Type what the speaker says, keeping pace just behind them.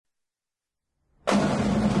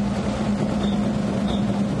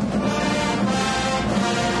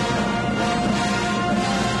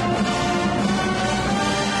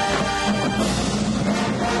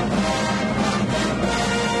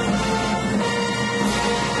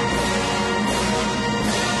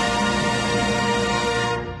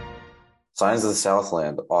Signs of the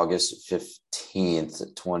Southland, August 15th,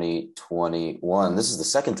 2021. This is the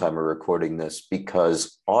second time we're recording this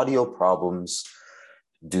because audio problems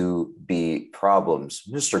do be problems.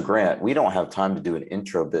 Mr. Grant, we don't have time to do an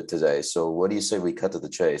intro bit today, so what do you say we cut to the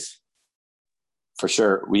chase? For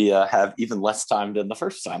sure. We have even less time than the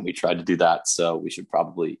first time we tried to do that, so we should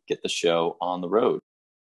probably get the show on the road.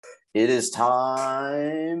 It is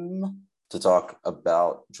time to talk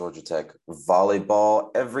about Georgia Tech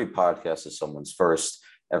volleyball. Every podcast is someone's first.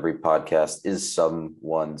 Every podcast is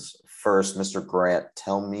someone's first. Mr. Grant,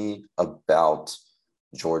 tell me about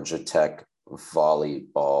Georgia Tech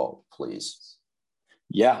volleyball, please.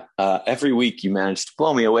 Yeah, every week you manage to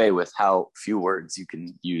blow me away with how few words you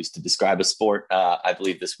can use to describe a sport. I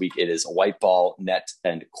believe this week it is white ball, net,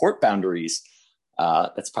 and court boundaries.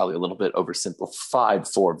 That's probably a little bit oversimplified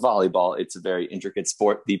for volleyball. It's a very intricate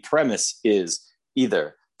sport. The premise is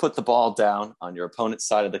either put the ball down on your opponent's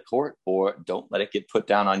side of the court or don't let it get put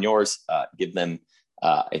down on yours. Give them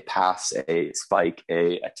a pass, a spike,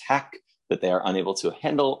 a attack that they are unable to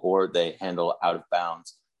handle, or they handle out of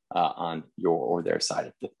bounds on your or their side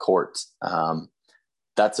of the court.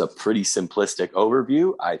 That's a pretty simplistic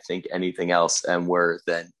overview. I think anything else, and we're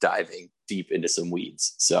then diving deep into some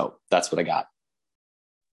weeds. So that's what I got.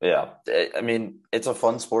 Yeah, I mean, it's a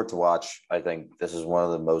fun sport to watch. I think this is one of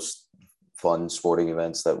the most fun sporting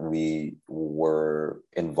events that we were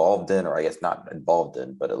involved in, or I guess not involved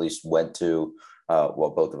in, but at least went to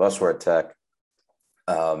while both of us were at Tech.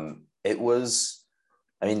 It was,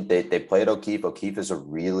 I mean, they play at O'Keefe. O'Keefe is a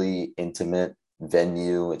really intimate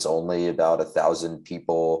venue. It's only about 1,000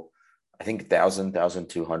 people, I think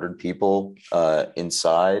 1,200 people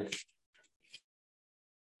inside.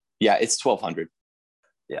 Yeah, it's 1,200.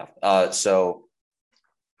 Yeah. So,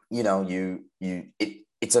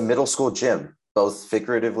 it's a middle school gym, both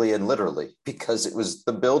figuratively and literally, because it was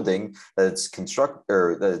the building that's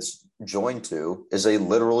joined to is a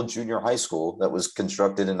literal junior high school that was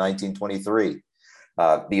constructed in 1923.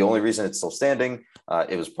 The only reason it's still standing,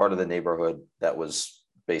 it was part of the neighborhood that was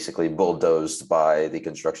basically bulldozed by the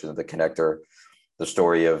construction of the connector. The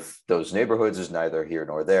story of those neighborhoods is neither here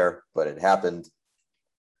nor there, but it happened.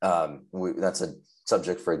 That's a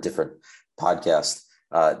subject for a different podcast.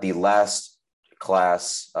 The last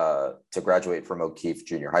class to graduate from O'Keefe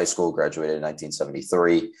Junior High School graduated in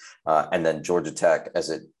 1973, and then Georgia Tech, as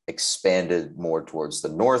it expanded more towards the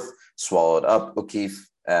north, swallowed up O'Keefe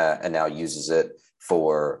and now uses it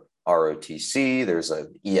for ROTC. There's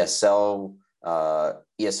an ESL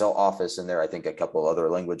office in there. I think a couple other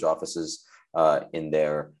language offices in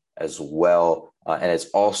there as well. And it's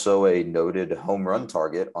also a noted home run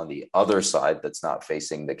target on the other side that's not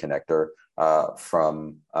facing the connector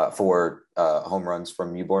for home runs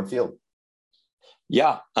from Newborn Field.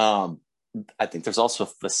 Yeah. I think there's also a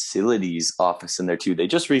facilities office in there too. They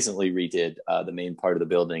just recently redid the main part of the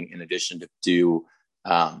building in addition to do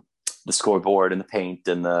the scoreboard and the paint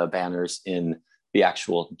and the banners in the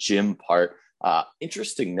actual gym part.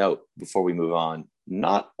 Interesting note before we move on,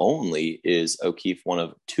 not only is O'Keefe one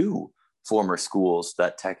of two former schools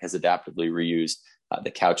that Tech has adaptively reused,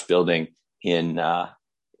 the Couch building in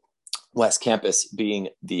West Campus being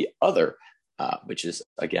the other, which is,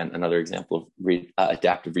 again, another example of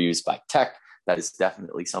adaptive reuse by Tech. That is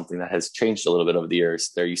definitely something that has changed a little bit over the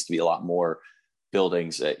years. There used to be a lot more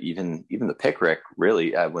buildings, even the Pickerick,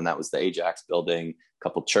 really, when that was the Ajax building, a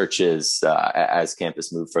couple churches, as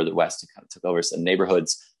campus moved further west and kind of took over some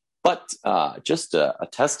neighborhoods. But just a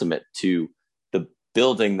testament to the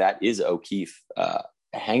building that is O'Keefe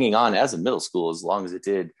hanging on as a middle school as long as it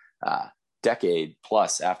did, decade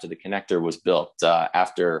plus after the connector was built,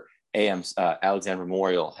 after AM's Alexander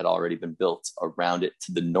Memorial had already been built around it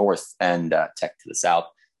to the north and Tech to the south.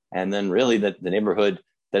 And then really the neighborhood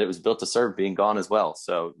that it was built to serve being gone as well.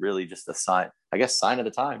 So really just a sign of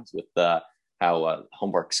the times with how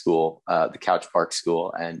Home Park School, the Couch Park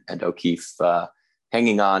School and O'Keefe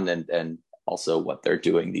hanging on, and also what they're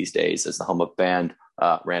doing these days as the home of band,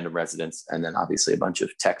 random residents, and then obviously a bunch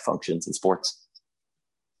of Tech functions and sports.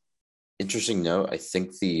 Interesting note, I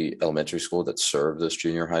think the elementary school that served this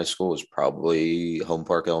junior high school was probably Home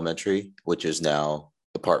Park Elementary, which is now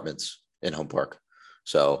apartments in Home Park.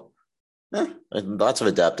 So lots of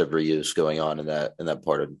adaptive reuse going on in that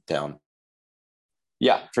part of town.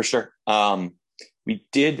 Yeah, for sure. We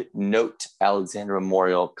did note Alexander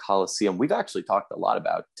Memorial Coliseum. We've actually talked a lot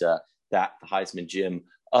about that, the Heisman Gym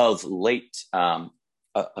of late.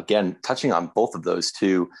 Again, touching on both of those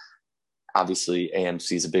two, obviously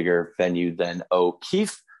AMC is a bigger venue than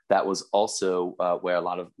O'Keefe. That was also where a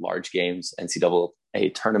lot of large games,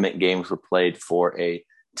 NCAA tournament games, were played for a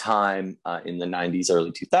time in the 90s,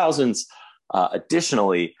 early 2000s.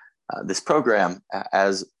 Additionally, this program,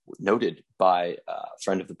 as noted by a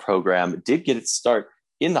friend of the program, did get its start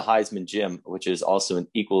in the Heisman Gym, which is also an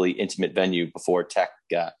equally intimate venue before Tech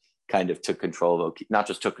kind of took control of O'Keefe, not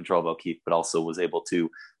just took control of O'Keefe, but also was able to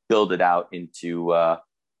build it out into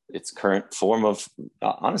its current form of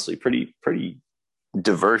honestly pretty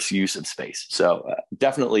diverse use of space. So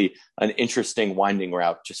definitely an interesting winding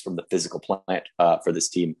route just from the physical plant for this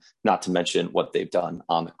team, not to mention what they've done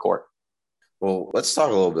on the court. Well, let's talk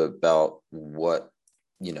a little bit about what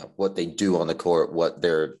they do on the court, what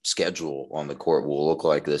their schedule on the court will look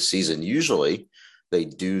like this season. Usually they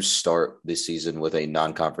do start this season with a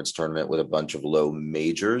non-conference tournament with a bunch of low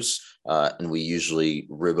majors. And we usually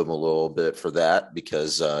rib them a little bit for that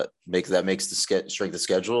because that makes the strength of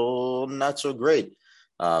schedule not so great.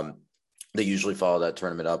 They usually follow that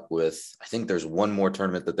tournament up with, I think there's one more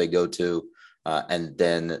tournament that they go to, and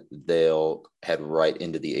then they'll head right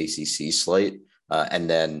into the ACC slate. And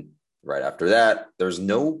then right after that, there's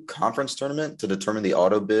no conference tournament to determine the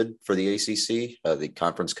auto bid for the ACC. The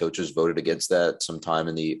conference coaches voted against that sometime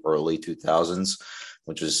in the early 2000s,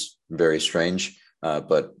 which is very strange.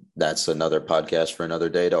 But that's another podcast for another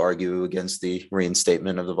day to argue against the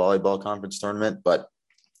reinstatement of the volleyball conference tournament. But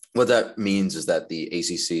what that means is that the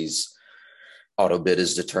ACC's auto bid to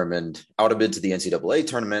the NCAA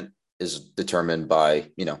tournament is determined by,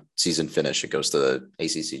 season finish. It goes to the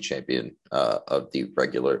ACC champion of the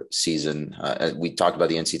regular season. And we talked about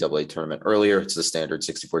the NCAA tournament earlier. It's the standard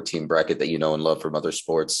 64 team bracket that you know and love from other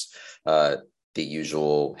sports. The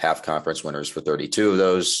usual half conference winners for 32 of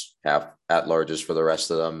those, half at larges for the rest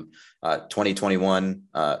of them. 2021,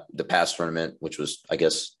 the past tournament, which was, I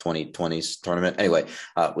guess, 2020's tournament. Anyway,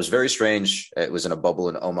 was very strange. It was in a bubble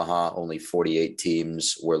in Omaha. Only 48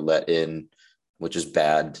 teams were let in, which is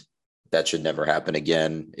bad. That should never happen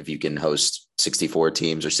again. If you can host 64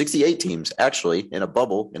 teams or 68 teams, actually, in a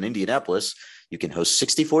bubble in Indianapolis, you can host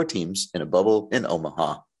 64 teams in a bubble in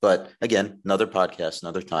Omaha. But again, another podcast,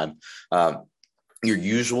 another time. Your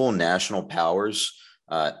usual national powers,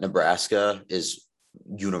 Nebraska is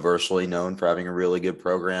universally known for having a really good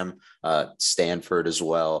program. Stanford as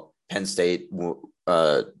well. Penn State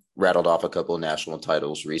rattled off a couple of national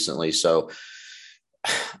titles recently. So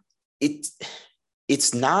it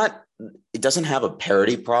doesn't have a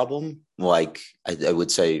parity problem like I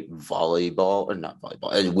would say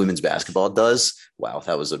women's basketball does. Wow,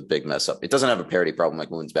 that was a big mess up. It doesn't have a parity problem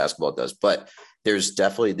like women's basketball does, but there's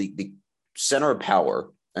definitely the center of power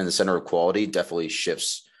and the center of quality definitely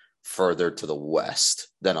shifts further to the West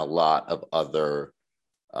than a lot of other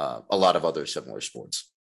similar sports.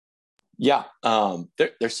 Yeah,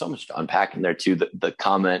 there's so much to unpack in there too. The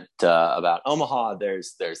comment about Omaha,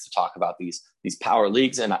 there's to talk about these power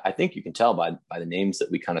leagues, and I think you can tell by the names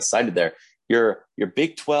that we kind of cited there. Your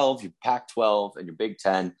Big 12, your Pac-12, and your Big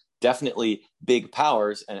 10, definitely big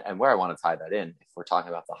powers. And where I want to tie that in, if we're talking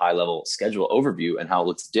about the high level schedule overview and how it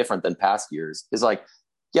looks different than past years, is like,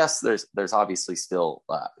 yes, there's obviously still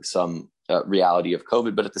some reality of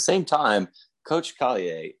COVID, but at the same time, Coach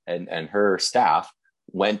Collier and her staff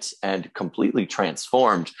went and completely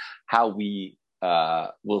transformed how we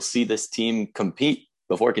will see this team compete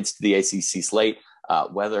before it gets to the ACC slate,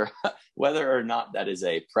 whether or not that is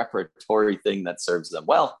a preparatory thing that serves them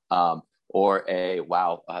well, or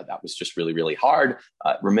that was just really, really hard,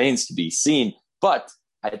 remains to be seen. But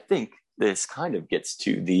I think this kind of gets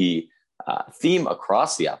to the theme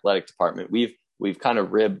across the athletic department. We've kind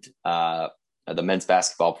of ribbed the men's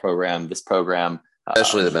basketball program, this program,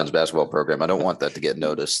 especially the men's basketball program. I don't want that to get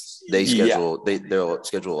noticed. Their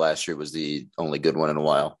schedule last year was the only good one in a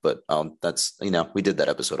while, but that's, we did that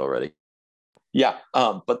episode already. Yeah.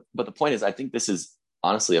 But the point is, I think this is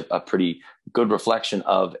honestly a pretty good reflection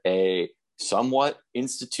of a somewhat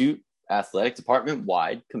institute athletic department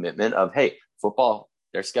wide commitment of, hey, football,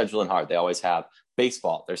 they're scheduling hard. They always have.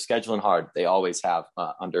 Baseball, they're scheduling hard. They always have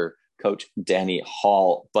under Coach Danny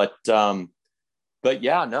Hall. But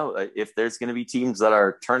yeah, no, if there's going to be teams that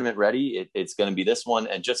are tournament ready, it's going to be this one.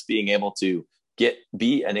 And just being able to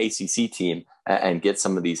be an ACC team and get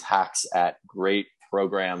some of these hacks at great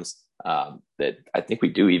programs that I think we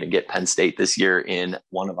do even get Penn State this year in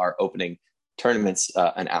one of our opening tournaments,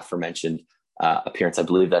 an aforementioned appearance. I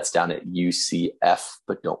believe that's down at UCF,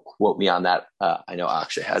 but don't quote me on that. I know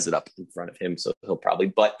Akshay has it up in front of him, so he'll probably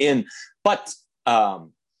butt in. But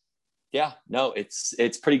yeah, no,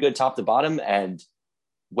 it's pretty good top to bottom. And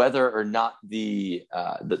whether or not the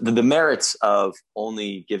merits of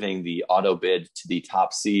only giving the auto bid to the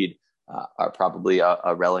top seed are probably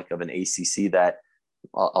a relic of an ACC that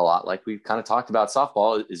a lot like we've kind of talked about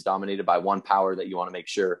softball is dominated by one power that you want to make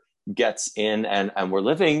sure gets in, and we're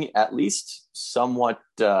living at least somewhat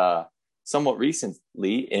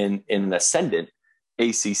recently in an ascendant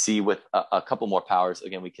ACC with a couple more powers.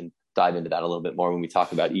 Again, we can dive into that a little bit more when we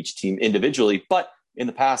talk about each team individually. But in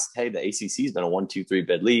the past, hey, the ACC has been a 1-2-3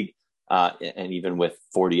 bid league. And even with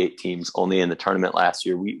 48 teams only in the tournament last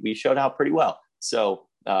year, we showed out pretty well. So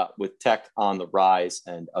with Tech on the rise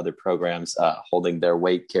and other programs holding their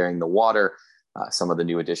weight, carrying the water, some of the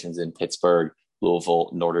new additions in Pittsburgh, Louisville,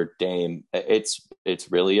 Notre Dame, it's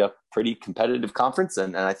really a pretty competitive conference.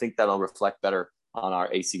 And I think that'll reflect better on our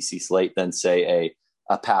ACC slate than, say,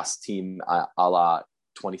 a past team a la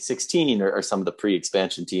 2016 or some of the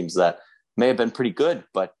pre-expansion teams that may have been pretty good,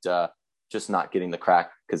 but just not getting the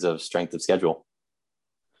crack because of strength of schedule.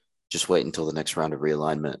 Just wait until the next round of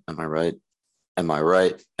realignment. Am I right? Am I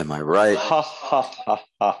right? Am I right? Ha, ha, ha,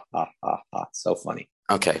 ha, ha, ha, ha. So funny.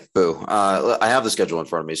 Okay, boo. I have the schedule in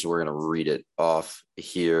front of me, so we're going to read it off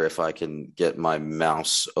here if I can get my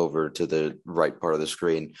mouse over to the right part of the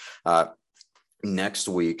screen. Next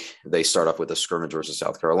week, they start off with a scrimmage versus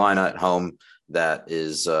South Carolina at home. That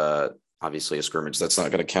is obviously a scrimmage. That's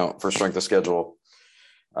not going to count for strength of schedule.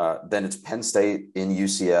 Then it's Penn State in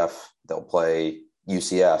UCF. They'll play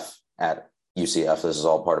UCF at UCF. This is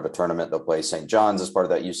all part of a tournament. They'll play St. John's as part of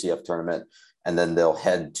that UCF tournament. And then they'll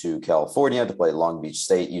head to California to play Long Beach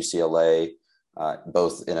State, UCLA,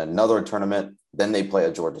 both in another tournament. Then they play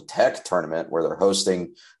a Georgia Tech tournament where they're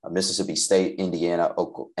hosting Mississippi State, Indiana,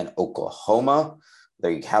 and Oklahoma.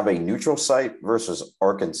 They have a neutral site versus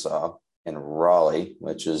Arkansas in Raleigh,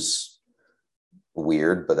 which is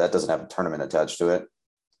weird, but that doesn't have a tournament attached to it.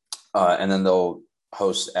 And then they'll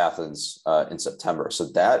host Athens in September. So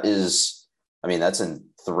that's in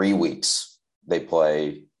 3 weeks. They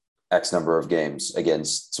play X number of games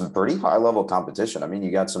against some pretty high level competition. I mean, you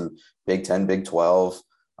got some Big 10, Big 12,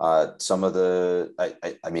 some of the,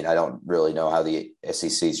 I don't really know how the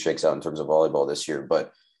SEC shakes out in terms of volleyball this year,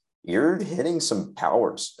 but you're hitting some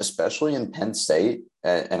powers, especially in Penn State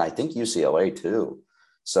and I think UCLA too.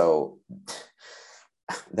 So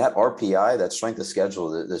that RPI, that strength of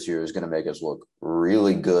schedule this year is going to make us look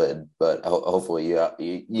really good, but hopefully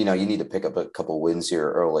you need to pick up a couple wins here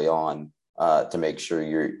early on to make sure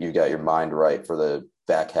you got your mind right for the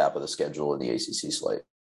back half of the schedule in the ACC slate.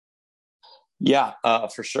 Yeah,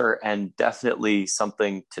 for sure. And definitely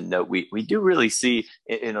something to note. We do really see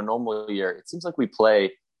in a normal year, it seems like we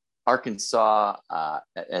play Arkansas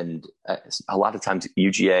and a lot of times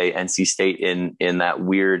UGA, NC State in that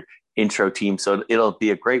weird intro team. So it'll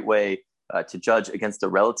be a great way to judge against a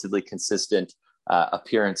relatively consistent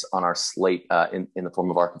appearance on our slate in the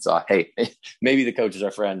form of Arkansas. Hey, maybe the coaches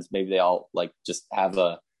are friends. Maybe they all just have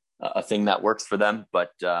a thing that works for them,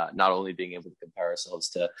 but not only being able to compare ourselves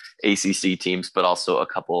to ACC teams, but also a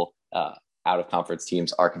couple out of conference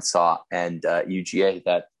teams, Arkansas and UGA,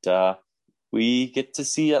 that we get to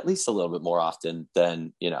see at least a little bit more often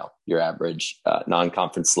than, your average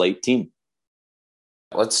non-conference slate team.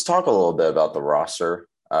 Let's talk a little bit about the roster.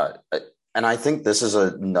 And I think this is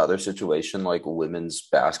another situation like women's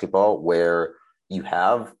basketball where you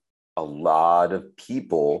have a lot of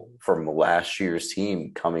people from last year's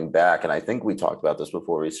team coming back. And I think we talked about this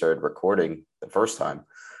before we started recording the first time.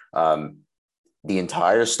 The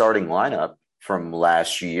entire starting lineup from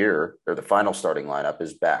last year, or the final starting lineup,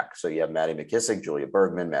 is back. So you have Maddie McKissick, Julia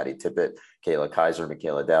Bergman, Maddie Tippett, Kayla Kaiser,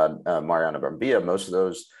 Michaela Dowd, Mariana Brambilla. Most of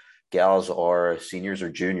those gals are seniors or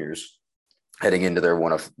juniors heading into their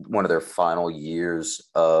one of their final years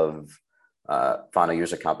of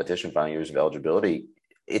competition, final years of eligibility.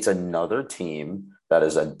 It's another team that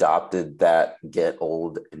has adopted that get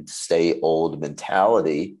old and stay old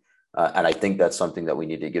mentality. And I think that's something that we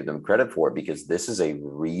need to give them credit for, because this is a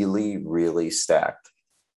really, really stacked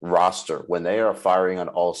roster. When they are firing on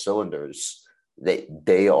all cylinders,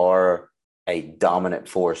 they are a dominant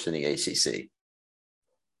force in the ACC.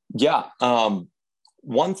 Yeah.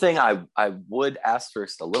 One thing I would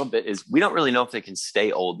asterisk a little bit is we don't really know if they can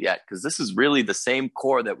stay old yet, because this is really the same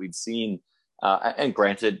core that we've seen. And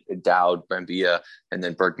granted, Dowd, Brambilla, and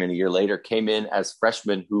then Bergman a year later came in as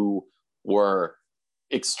freshmen who were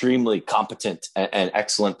extremely competent and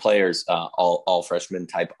excellent players, all freshman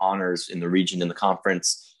type honors in the region, in the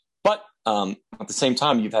conference. But at the same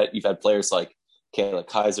time, you've had players like Kayla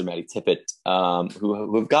Kaiser, Maddie Tippett,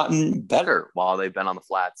 who have gotten better while they've been on the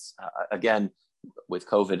flats. Again, with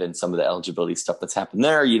COVID and some of the eligibility stuff that's happened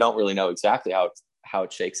there, you don't really know exactly how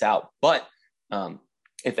it shakes out. But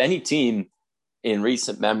if any team in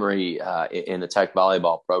recent memory in the Tech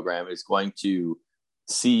volleyball program is going to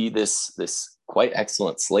see this quite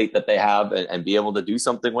excellent slate that they have and be able to do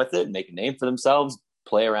something with it and make a name for themselves,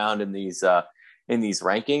 play around in these in these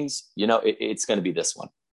rankings, it's going to be this one.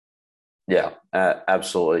 Yeah,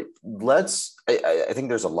 absolutely. I think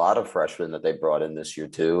there's a lot of freshmen that they brought in this year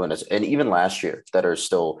too, and even last year that are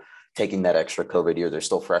still taking that extra COVID year. They're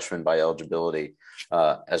still freshmen by eligibility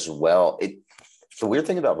as well. The weird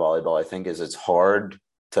thing about volleyball, I think, is it's hard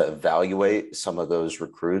to evaluate some of those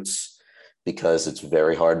recruits because it's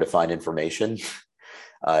very hard to find information.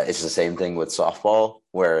 It's the same thing with softball,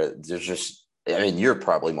 where there's just, I mean, you're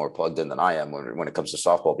probably more plugged in than I am when it comes to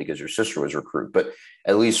softball because your sister was a recruit. But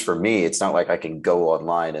at least for me, it's not like I can go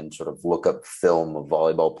online and sort of look up film of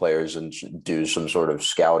volleyball players and do some sort of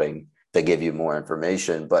scouting to give you more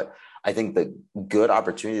information. But I think the good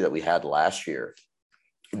opportunity that we had last year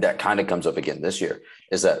that kind of comes up again this year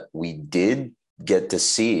is that we did get to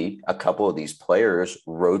see a couple of these players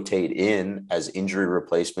rotate in as injury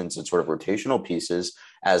replacements and sort of rotational pieces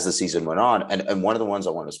as the season went on. And one of the ones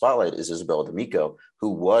I want to spotlight is Isabella D'Amico, who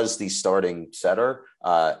was the starting setter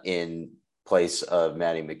in place of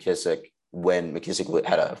Maddie McKissick when McKissick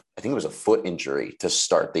had I think it was a foot injury to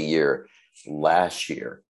start the year last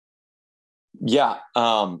year. Yeah.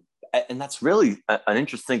 And that's really an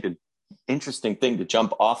interesting thing to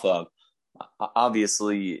jump off of.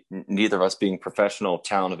 Obviously, neither of us being professional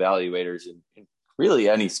talent evaluators in really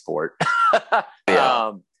any sport.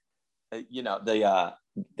 Yeah.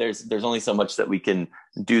 There's only so much that we can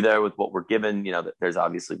do there with what we're given. There's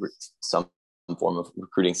obviously some form of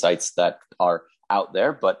recruiting sites that are out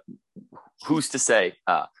there, but who's to say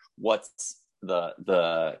what's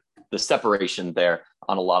the separation there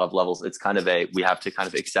on a lot of levels? It's kind of we have to kind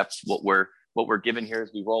of accept what we're given here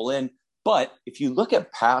as we roll in. But if you look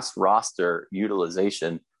at past roster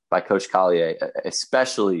utilization by Coach Collier,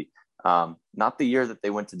 especially not the year that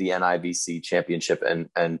they went to the NIVC championship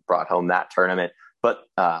and brought home that tournament, but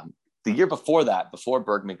the year before that, before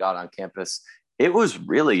Bergman got on campus, it was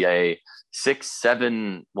really a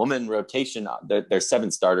 6-7 woman rotation. There's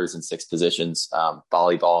 7 starters in 6 positions.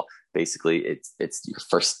 Volleyball, basically, it's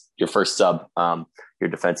your first sub, your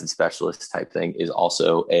defensive specialist type thing is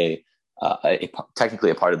also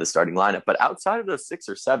technically a part of the starting lineup. But outside of those 6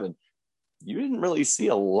 or 7, you didn't really see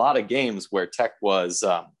a lot of games where Tech was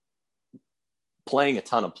playing a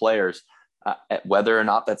ton of players. Whether or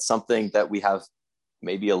not that's something that we have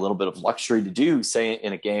maybe a little bit of luxury to do, say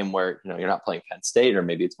in a game where you're not playing Penn State, or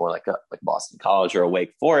maybe it's more like Boston College or a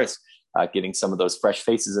Wake Forest, getting some of those fresh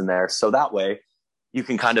faces in there, so that way you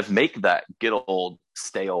can kind of make that get old,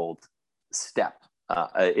 stay old step.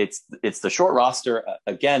 It's the short roster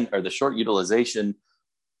again, or the short utilization.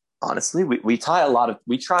 Honestly, we try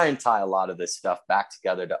and tie a lot of this stuff back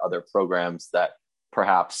together to other programs that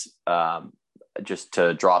perhaps just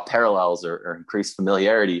to draw parallels or increase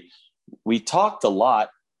familiarity. We talked a lot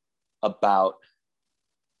about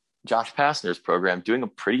Josh Pastner's program doing a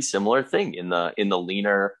pretty similar thing in the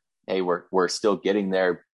leaner. Hey, we're still getting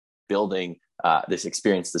there, building this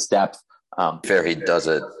experience, this depth. Fair, he does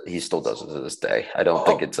it. He still does it to this day. I don't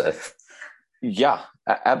think it's Yeah,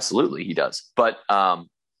 absolutely, he does. But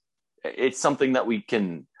it's something that we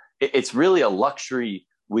can. It's really a luxury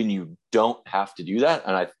when you don't have to do that.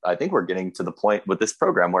 And I think we're getting to the point with this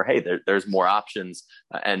program where, hey, there's more options.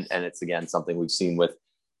 And it's, again, something we've seen with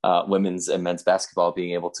women's and men's basketball,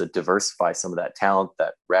 being able to diversify some of that talent,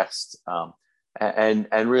 that rest. And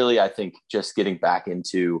really, I think just getting back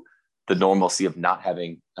into the normalcy of not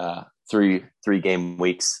having three game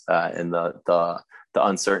weeks and the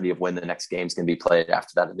uncertainty of when the next game is going to be played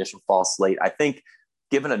after that initial fall slate. I think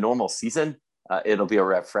given a normal season, it'll be a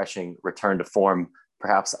refreshing return to form,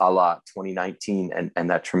 perhaps a la 2019 and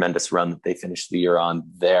that tremendous run that they finished the year on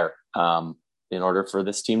there, in order for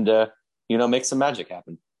this team to, make some magic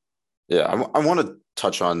happen. Yeah, I want to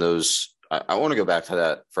touch on those. I want to go back to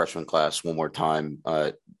that freshman class one more time,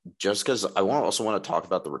 just because I also want to talk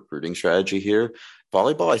about the recruiting strategy here.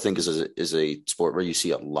 Volleyball, I think, is a sport where you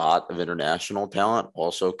see a lot of international talent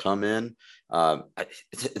also come in.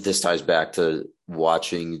 This ties back to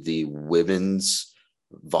watching the women's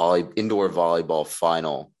indoor volleyball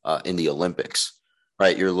final in the Olympics,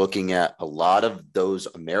 right? You're looking at a lot of those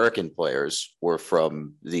American players were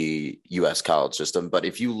from the U.S. college system. But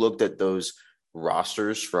if you looked at those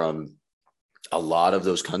rosters from a lot of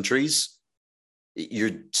those countries,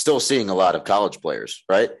 you're still seeing a lot of college players,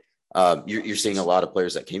 right? You're seeing a lot of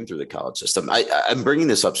players that came through the college system. I'm bringing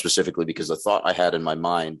this up specifically because the thought I had in my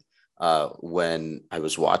mind when I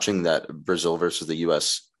was watching that Brazil versus the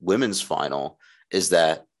U.S. women's final is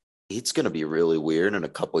that it's going to be really weird in a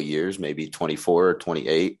couple of years, maybe 24 or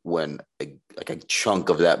 28, when a chunk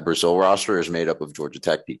of that Brazil roster is made up of Georgia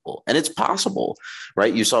Tech people. And it's possible,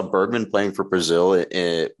 right? You saw Bergman playing for Brazil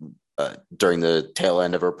during the tail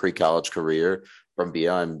end of her pre-college career.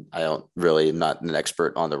 Brambilla, I'm not an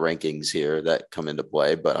expert on the rankings here that come into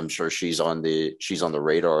play, but I'm sure she's on the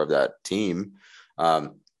radar of that team.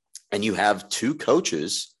 And you have two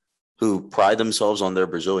coaches who pride themselves on their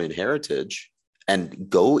Brazilian heritage and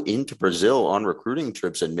go into Brazil on recruiting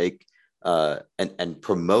trips and make and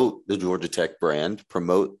promote the Georgia Tech brand,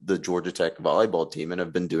 promote the Georgia Tech volleyball team, and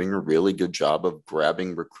have been doing a really good job of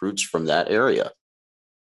grabbing recruits from that area.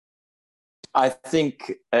 I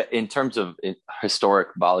think in terms of historic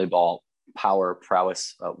volleyball power,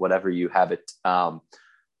 prowess, whatever you have it,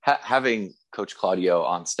 having Coach Claudio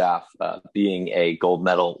on staff, being a gold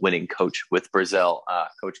medal winning coach with Brazil,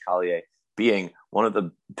 Coach Collier being one of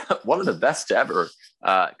the best to ever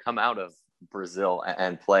come out of Brazil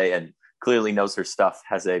and play, and clearly knows her stuff,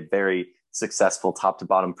 has a very successful top to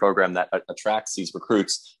bottom program that attracts these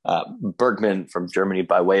recruits. Bergman from Germany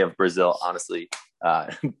by way of Brazil, honestly,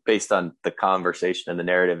 based on the conversation and the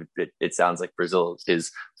narrative, it sounds like Brazil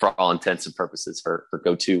is, for all intents and purposes, her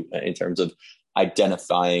go-to in terms of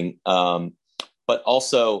identifying. But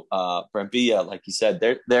also, Brambilla, like you said,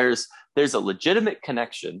 there's a legitimate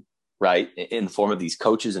connection, right, in the form of these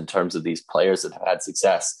coaches, in terms of these players that have had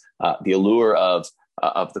success, the allure of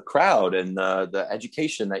the crowd and the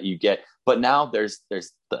education that you get. But now there's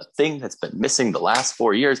the thing that's been missing the last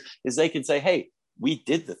 4 years is they can say, hey, we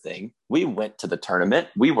did the thing. We went to the tournament.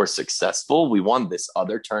 We were successful. We won this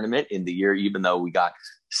other tournament in the year, even though we got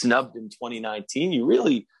snubbed in 2019. You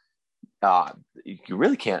really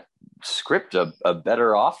can't script a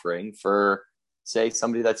better offering for, say,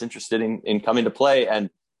 somebody that's interested in coming to play, and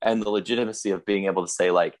the legitimacy of being able to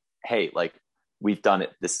say, like, hey, like, we've done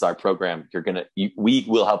it. This is our program. We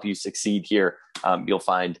will help you succeed here. You'll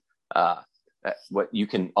find what you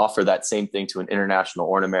can offer that same thing to an international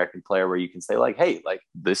or an American player, where you can say, like, hey, like,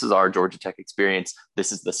 this is our Georgia Tech experience.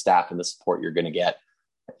 This is the staff and the support you're going to get.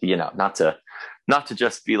 You know, not to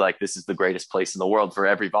just be like, this is the greatest place in the world for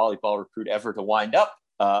every volleyball recruit ever to wind up.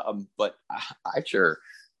 But I sure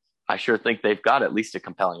think they've got at least a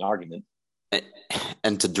compelling argument.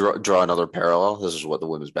 And to draw another parallel, this is what the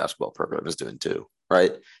women's basketball program is doing too,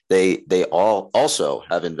 right? They all also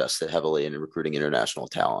have invested heavily in recruiting international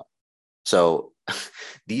talent. So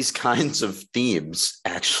these kinds of themes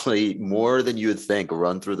actually, more than you would think,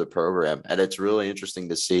 run through the program. And it's really interesting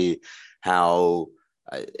to see how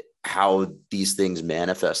these things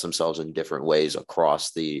manifest themselves in different ways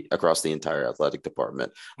across the entire athletic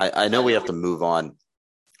department. I know we have to move on.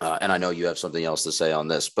 And I know you have something else to say on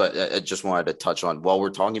this, but I just wanted to touch on, while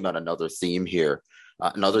we're talking about another theme here,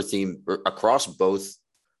 another theme across both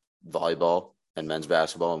volleyball and men's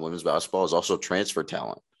basketball and women's basketball is also transfer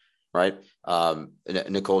talent, right?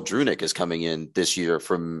 Nicole Drunick is coming in this year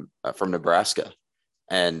from Nebraska.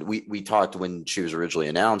 And we talked when she was originally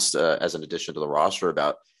announced as an addition to the roster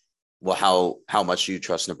about, well, how much do you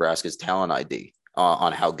trust Nebraska's talent ID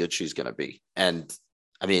on how good she's going to be? And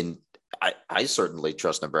I mean, I certainly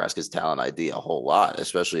trust Nebraska's talent ID a whole lot,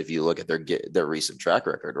 especially if you look at their recent track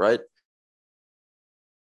record, right?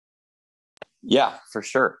 Yeah, for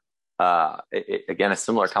sure. Again, a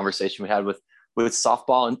similar conversation we had with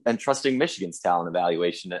softball and trusting Michigan's talent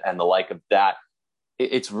evaluation and the like of that.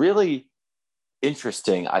 It's really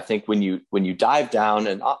interesting, I think, when you dive down,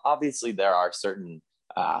 and obviously there are certain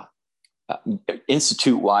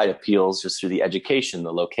institute-wide appeals just through the education,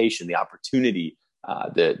 the location, the opportunity,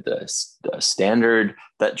 the standard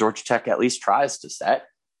that Georgia Tech at least tries to set.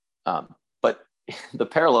 But the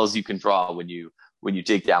parallels you can draw when you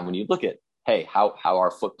dig down, when you look at, hey, how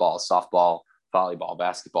are football, softball, volleyball,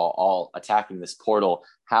 basketball all attacking this portal?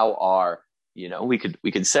 How are, we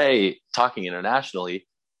could say, talking internationally,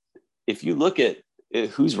 if you look at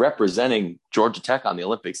who's representing Georgia Tech on the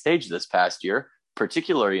Olympic stage this past year,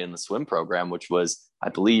 particularly in the swim program, which was, I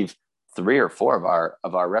believe, 3 or 4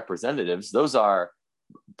 of our representatives, those are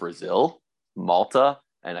Brazil, Malta,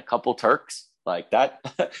 and a couple Turks. Like that.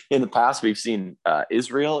 In the past, we've seen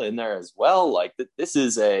Israel in there as well. Like this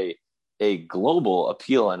is a global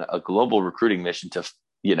appeal and a global recruiting mission to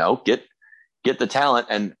get the talent.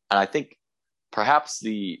 And I think perhaps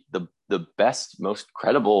the best, most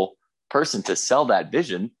credible person to sell that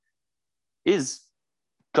vision is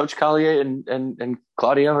Coach Collier and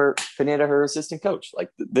Claudia Pineda, her assistant coach.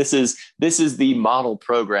 Like this is the model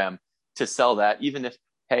program to sell that. Even if,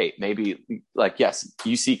 hey, maybe, like, yes,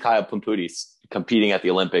 you see Kyle Pamputis competing at the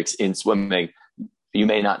Olympics in swimming, you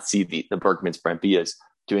may not see the Bergmans, Brambillas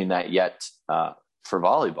doing that yet for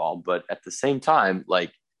volleyball, but at the same time,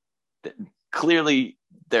 like clearly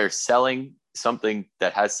they're selling something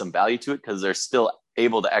that has some value to it because they're still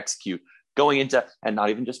able to execute going into, and not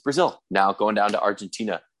even just Brazil, now going down to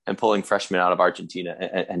Argentina, and pulling freshmen out of Argentina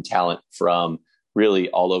and talent from really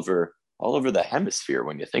all over the hemisphere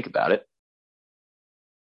when you think about it.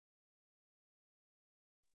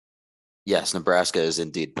 Yes, Nebraska is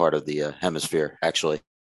indeed part of the hemisphere, actually.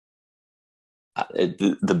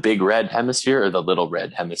 The big red hemisphere or the little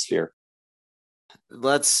red hemisphere?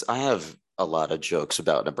 I have a lot of jokes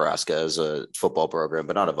about Nebraska as a football program,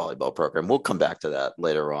 but not a volleyball program. We'll come back to that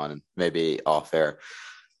later on, maybe off air.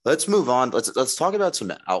 Let's move on. Let's talk about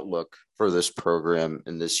some outlook for this program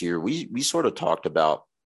in this year. We sort of talked about,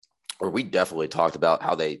 or we definitely talked about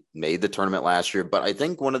how they made the tournament last year. But I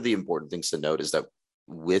think one of the important things to note is that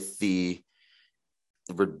with the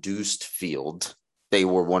reduced field, they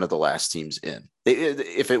were one of the last teams in.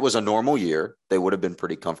 If it was a normal year, they would have been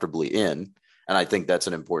pretty comfortably in. And I think that's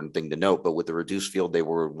an important thing to note. But with the reduced field, they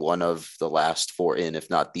were one of the last four in, if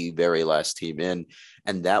not the very last team in.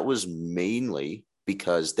 And that was mainly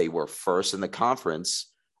because they were first in the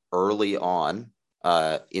conference early on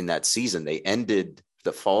in that season. They ended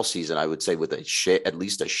the fall season, I would say, with at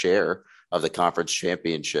least a share of the conference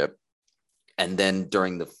championship. And then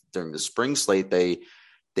during the spring slate, they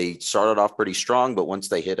started off pretty strong, but once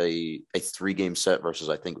they hit a 3-game set versus,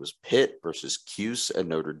 I think it was Pitt versus Cuse and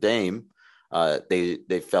Notre Dame,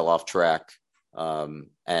 they fell off track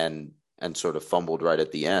and sort of fumbled right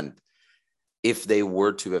at the end. If they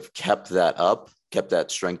were to have kept that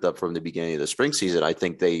strength up from the beginning of the spring season, I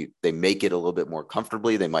think they make it a little bit more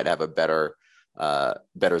comfortably. They might have a better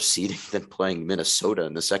seeding than playing Minnesota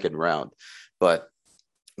in the second round. But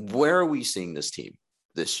where are we seeing this team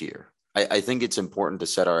this year? I think it's important to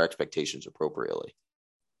set our expectations appropriately.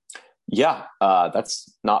 Yeah,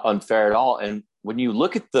 that's not unfair at all. And when you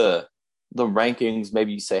look at the rankings,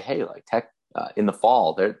 maybe you say, hey, like Tech in the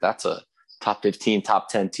fall, that's a top 15, top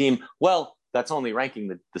 10 team. Well, that's only ranking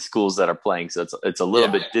the schools that are playing. So it's a little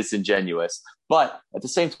bit disingenuous. But at the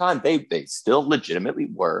same time, they still legitimately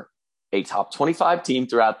were a top 25 team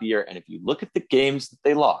throughout the year. And if you look at the games that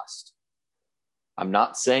they lost, I'm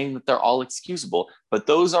not saying that they're all excusable, but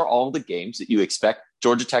those are all the games that you expect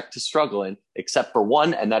Georgia Tech to struggle in, except for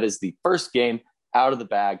one, and that is the first game out of the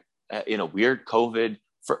bag in a weird COVID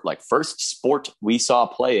first sport we saw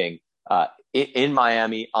playing in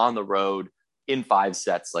Miami on the road in 5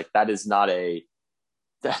 sets. Like that is not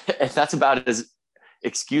that's about as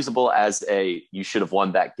excusable as you should have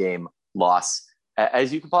won that game loss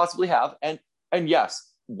as you could possibly have. And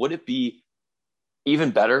yes, would it be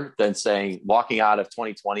even better than saying walking out of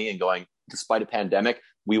 2020 and going, despite a pandemic,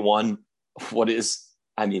 we won what is,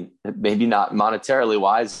 I mean, maybe not monetarily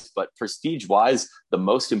wise, but prestige wise, the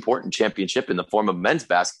most important championship in the form of men's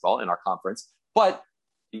basketball in our conference. But,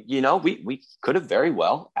 we could have very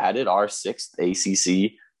well added our 6th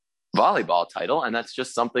ACC volleyball title. And that's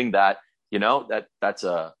just something that, it's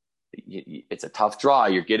a tough draw.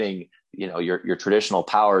 You're getting, your traditional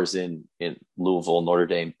powers in Louisville, Notre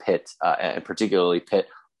Dame, Pitt, and particularly Pitt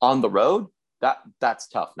on the road. That's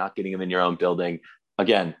tough. Not getting them in your own building.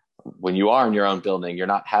 Again, when you are in your own building, you're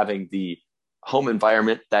not having the home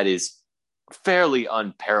environment that is fairly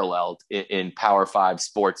unparalleled in Power 5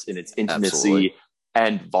 sports in its intimacy Absolutely.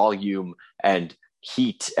 and volume and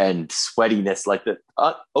heat and sweatiness. Like the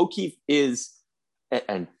O'Keefe is,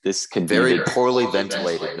 and this can Very be poorly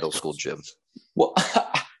ventilated middle school gym. Well,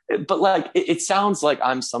 but like it sounds like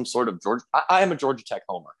I'm some sort of Georgia. I am a Georgia Tech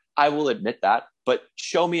homer. I will admit that. But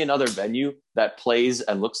show me another venue that plays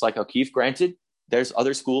and looks like O'Keefe. Granted, there's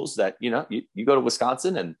other schools that you go to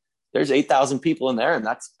Wisconsin and there's 8,000 people in there, and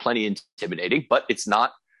that's plenty intimidating. But it's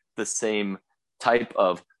not the same type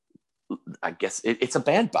of. I guess it's a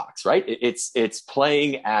bandbox, right? It's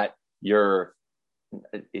playing at your.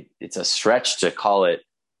 It's a stretch to call it.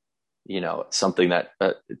 Something that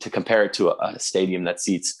to compare it to a stadium that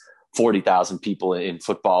seats 40,000 people in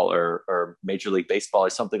football or Major League Baseball or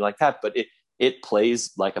something like that. But it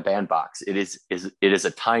plays like a bandbox. It is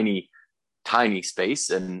a tiny space,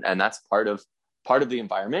 and that's part of the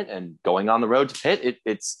environment. And going on the road to Pitt,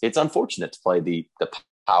 it's unfortunate to play the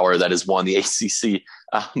power that has won the ACC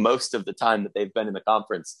most of the time that they've been in the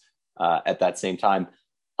conference at that same time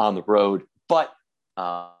on the road. But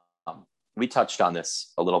we touched on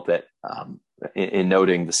this a little bit in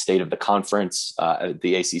noting the state of the conference,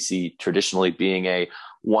 the ACC traditionally being a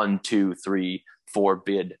 1, 2, 3, 4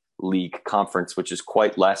 bid league conference, which is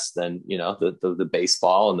quite less than the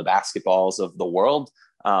baseball and the basketballs of the world.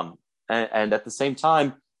 And at the same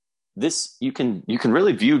time, this you can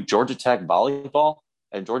really view Georgia Tech volleyball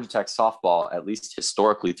and Georgia Tech softball, at least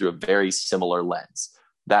historically, through a very similar lens.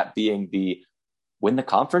 That being when the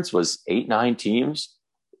conference was 8, 9 teams,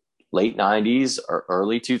 late 90s or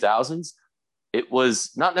early 2000s, it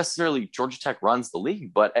was not necessarily Georgia Tech runs the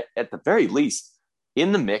league, but at the very least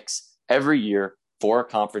in the mix every year for a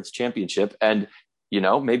conference championship. And,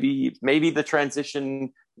 maybe the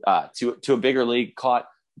transition to a bigger league caught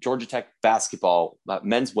Georgia Tech basketball,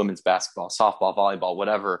 men's, women's basketball, softball, volleyball,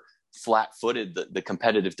 whatever, flat-footed. The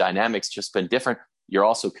competitive dynamics just been different. You're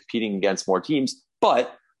also competing against more teams.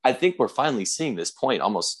 But I think we're finally seeing this point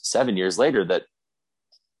almost 7 years later that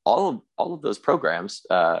all of those programs,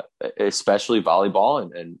 especially volleyball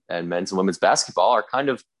and men's and women's basketball, are kind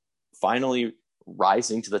of finally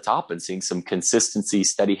rising to the top and seeing some consistency,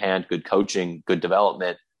 steady hand, good coaching, good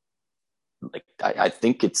development. Like I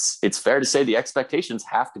think it's fair to say the expectations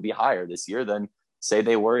have to be higher this year than say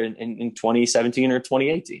they were in 2017 or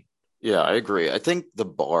 2018. Yeah, I agree. I think the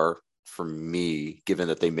bar for me, given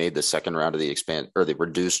that they made the second round of the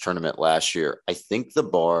reduced tournament last year, I think the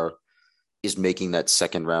bar is making that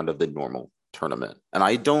second round of the normal tournament. And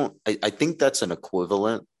I think that's an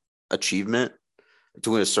equivalent achievement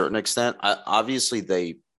to a certain extent. Obviously,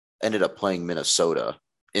 they ended up playing Minnesota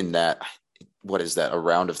in that, what is that, a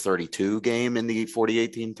round of 32 game in the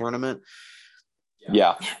 40-18 tournament?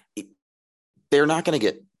 Yeah. They're not going to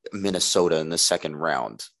get Minnesota in the second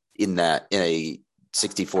round in a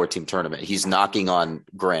 64 team tournament. He's knocking on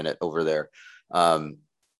granite over there.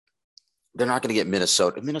 They're not going to get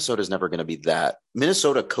Minnesota. Minnesota's never going to be that.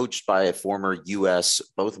 Minnesota, coached by a former U.S.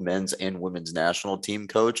 both men's and women's national team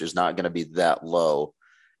coach, is not going to be that low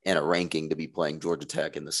in a ranking to be playing Georgia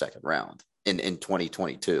Tech in the second round in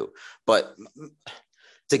 2022. But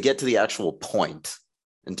to get to the actual point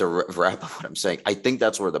and to wrap up what I'm saying, I think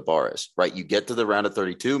that's where the bar is, right? You get to the round of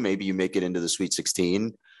 32, maybe you make it into the Sweet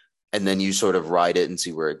 16, and then you sort of ride it and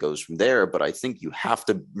see where it goes from there. But I think you have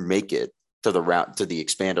to make it to the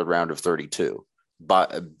expanded round of 32 by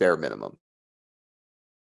a bare minimum.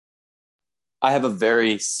 I have a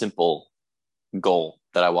very simple goal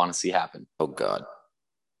that I want to see happen. Oh God.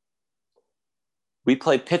 We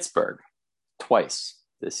play Pittsburgh twice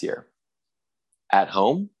this year, at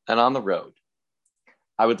home and on the road.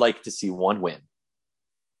 I would like to see one win.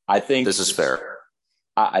 I think this is fair.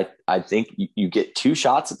 I think you get two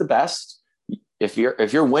shots at the best. If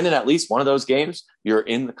you're winning at least one of those games, you're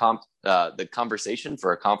in the conversation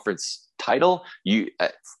for a conference title. You,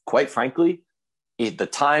 quite frankly, the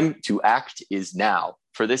time to act is now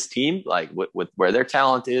for this team. Like with where their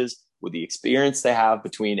talent is, with the experience they have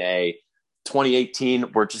between a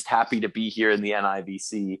 2018, we're just happy to be here in the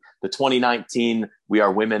NIVC. The 2019, we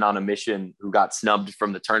are women on a mission who got snubbed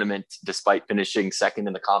from the tournament despite finishing second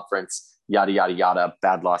in the conference. Yada yada yada.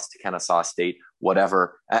 Bad loss to Kennesaw State.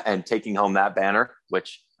 Whatever, and taking home that banner,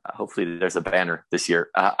 which hopefully there's a banner this year.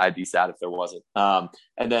 I'd be sad if there wasn't.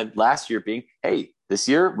 And then last year being, hey, this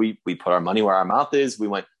year we put our money where our mouth is. We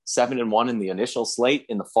went 7-1 in the initial slate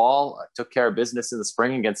in the fall, took care of business in the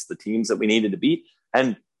spring against the teams that we needed to beat.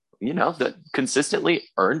 And, that consistently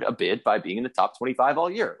earned a bid by being in the top 25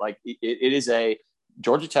 all year. Like it is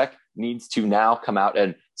Georgia Tech needs to now come out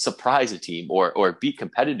and surprise a team or be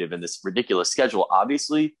competitive in this ridiculous schedule.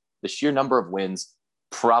 Obviously, the sheer number of wins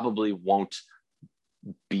probably won't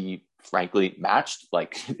be, frankly, matched.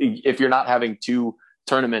 Like if you're not having two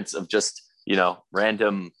tournaments of just,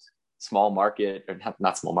 random small market, or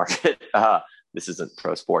not small market, this isn't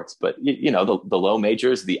pro sports, but the low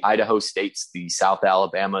majors, the Idaho States, the South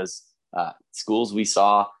Alabamas, schools we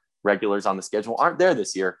saw regulars on the schedule aren't there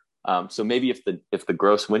this year. So maybe if the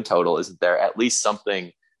gross win total isn't there, at least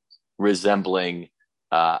something resembling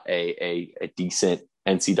a decent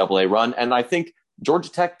NCAA run. And I think Georgia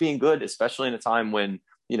Tech being good, especially in a time when,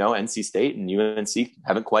 NC State and UNC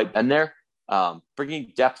haven't quite been there,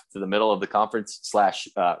 bringing depth to the middle of the conference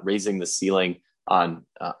 / raising the ceiling on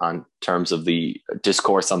terms of the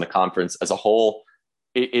discourse on the conference as a whole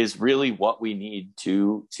is really what we need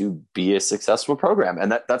to be a successful program.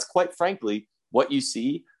 And that's quite frankly what you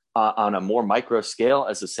see on a more micro scale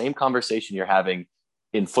as the same conversation you're having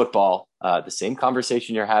in football, the same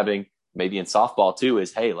conversation you're having maybe in softball too,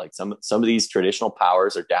 is, hey, like some of these traditional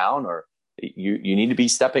powers are down, or you need to be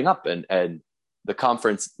stepping up, and the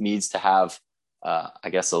conference needs to have, I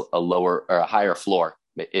guess, a lower or a higher floor,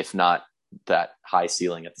 if not that high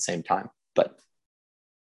ceiling at the same time. But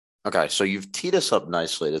okay, so you've teed us up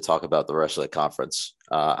nicely to talk about the rest of the conference,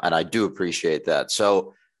 and I do appreciate that.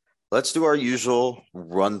 So let's do our usual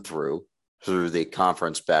run through the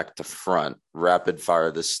conference back to front, rapid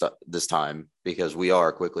fire this time, because we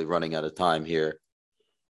are quickly running out of time here.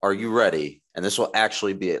 Are you ready? And this will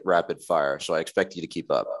actually be at rapid fire, so I expect you to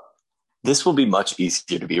keep up. This will be much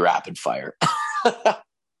easier to be rapid fire.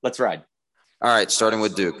 Let's ride. All right, starting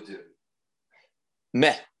with Duke.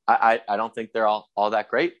 Meh. I don't think they're all that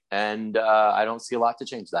great, and I don't see a lot to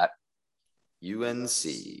change that. UNC,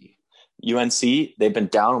 they've been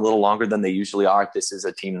down a little longer than they usually are. This is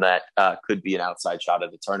a team that could be an outside shot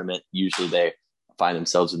at the tournament. Usually they find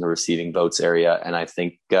themselves in the receiving votes area, and I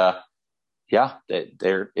think,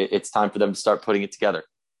 it's time for them to start putting it together.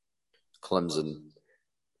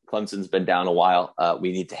 Clemson's been down a while.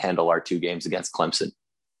 We need to handle our 2 games against Clemson.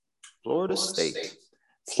 Florida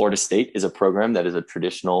State is a program that is a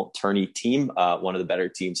traditional tourney team, one of the better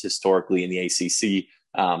teams historically in the ACC.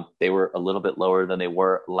 They were a little bit lower than they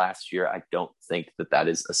were last year. I don't think that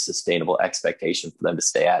is a sustainable expectation for them to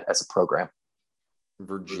stay at as a program.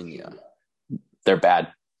 Virginia. They're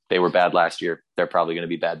bad. They were bad last year. They're probably going to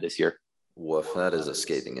be bad this year. Woof, that is a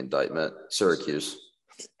scathing indictment. Syracuse.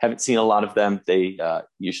 Haven't seen a lot of them. They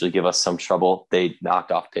usually give us some trouble. They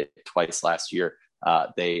knocked off Pitt twice last year.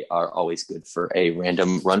 They are always good for a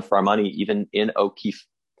random run for our money, even in O'Keefe.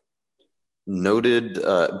 Noted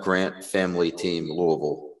Grant family team,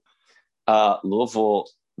 Louisville. Louisville,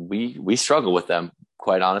 we struggle with them,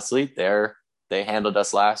 quite honestly. They handled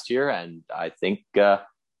us last year, and I think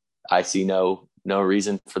I see no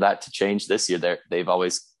reason for that to change this year. They've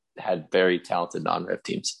always had very talented non-rev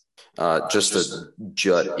teams. Just to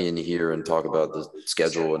jut in here and talk about the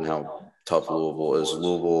schedule and how tough Louisville is.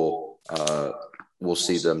 Louisville, we'll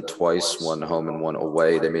see them twice, one home and one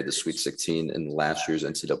away. They made the Sweet 16 in last year's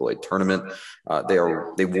NCAA tournament. They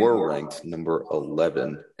were ranked number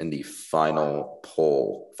 11 in the final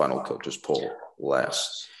coaches poll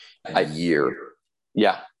last year.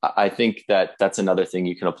 Yeah, I think that's another thing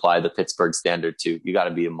you can apply the Pittsburgh standard to. You got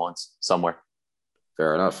to be once somewhere.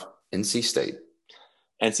 Fair enough. NC State,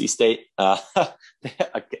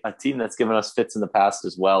 a team that's given us fits in the past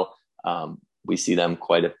as well. We see them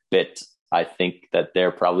quite a bit. I think that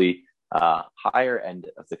they're probably higher end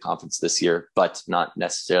of the conference this year, but not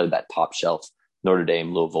necessarily that top shelf Notre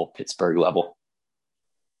Dame, Louisville, Pittsburgh level.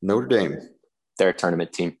 Notre Dame. They're a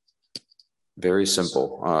tournament team. Very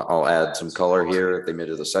simple. I'll add some color here. They made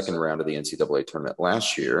it to the second round of the NCAA tournament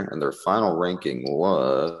last year, and their final ranking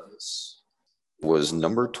was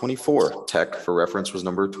number 24. Tech, for reference, was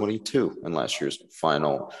number 22 in last year's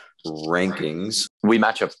final rankings. We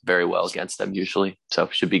match up very well against them usually, so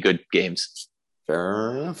should be good games.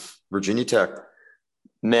 Fair enough. Virginia Tech.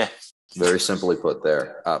 Meh. Very simply put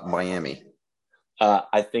there. Miami.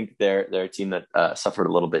 I think they're a team that suffered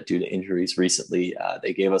a little bit due to injuries recently.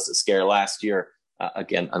 They gave us a scare last year.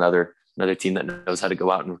 Again, another team that knows how to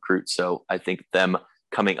go out and recruit. So I think them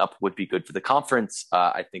coming up would be good for the conference.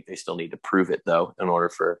 I think they still need to prove it, though, in order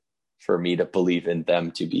for me to believe in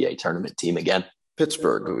them to be a tournament team again.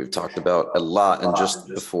 Pittsburgh, who we've talked about a lot. And just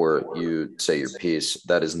before you say your piece,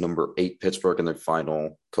 that is number 8 Pittsburgh in their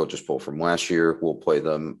final coaches poll from last year. We'll play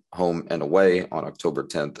them home and away on October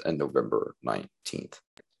 10th and November 19th.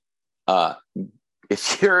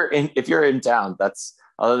 If you're in town, that's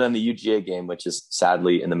other than the UGA game, which is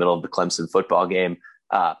sadly in the middle of the Clemson football game.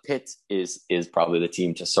 Pitt is probably the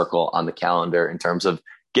team to circle on the calendar in terms of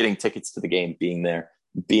getting tickets to the game, being there,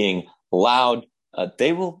 being loud.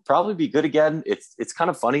 They will probably be good again. It's kind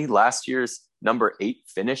of funny. Last year's number 8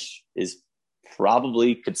 finish is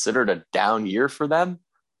probably considered a down year for them.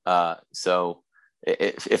 So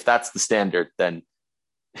if that's the standard, then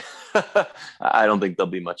I don't think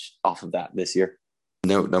there'll be much off of that this year.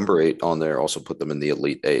 No, number 8 on there also put them in the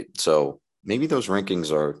Elite 8. So maybe those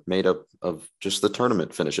rankings are made up of just the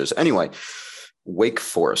tournament finishes. Anyway, Wake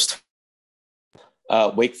Forest.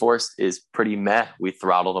 Wake Forest is pretty meh. We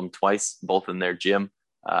throttled them twice, both in their gym.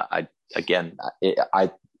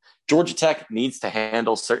 Georgia Tech needs to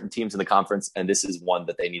handle certain teams in the conference, and this is one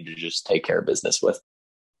that they need to just take care of business with.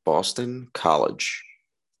 Boston College.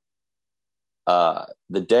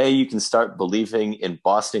 The day you can start believing in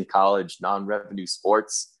Boston College non-revenue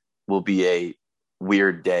sports will be a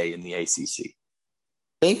weird day in the ACC.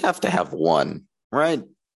 They have to have one, right?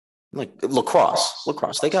 Like lacrosse.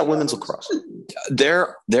 They got women's lacrosse.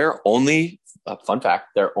 Their only fun fact,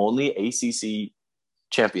 their only ACC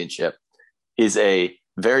championship is a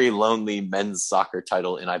very lonely men's soccer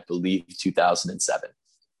title in, I believe, 2007.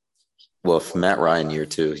 Well, Matt Ryan year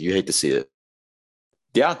 2, you hate to see it.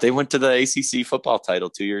 Yeah, they went to the ACC football title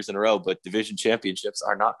 2 years in a row, but division championships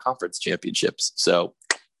are not conference championships. So,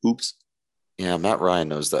 oops. Yeah, Matt Ryan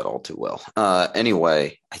knows that all too well.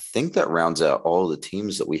 Anyway, I think that rounds out all the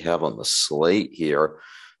teams that we have on the slate here.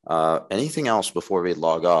 Anything else before we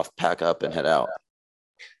log off, pack up, and head out?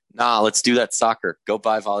 Nah, let's do that soccer. Go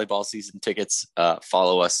buy volleyball season tickets.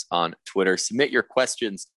 Follow us on Twitter. Submit your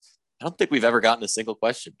questions. I don't think we've ever gotten a single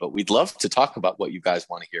question, but we'd love to talk about what you guys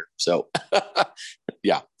want to hear. So,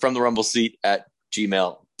 yeah, from the rumble seat at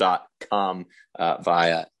gmail.com. FTRS.com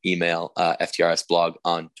via email, FTRS blog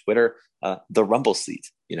on Twitter, the Rumble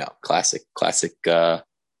Seat, classic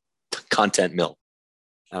content mill.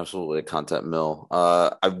 Absolutely a content mill.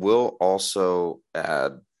 I will also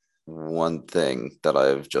add one thing that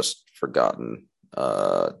I've just forgotten.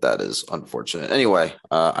 That is unfortunate. Anyway,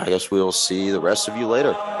 I guess we'll see the rest of you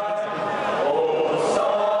later.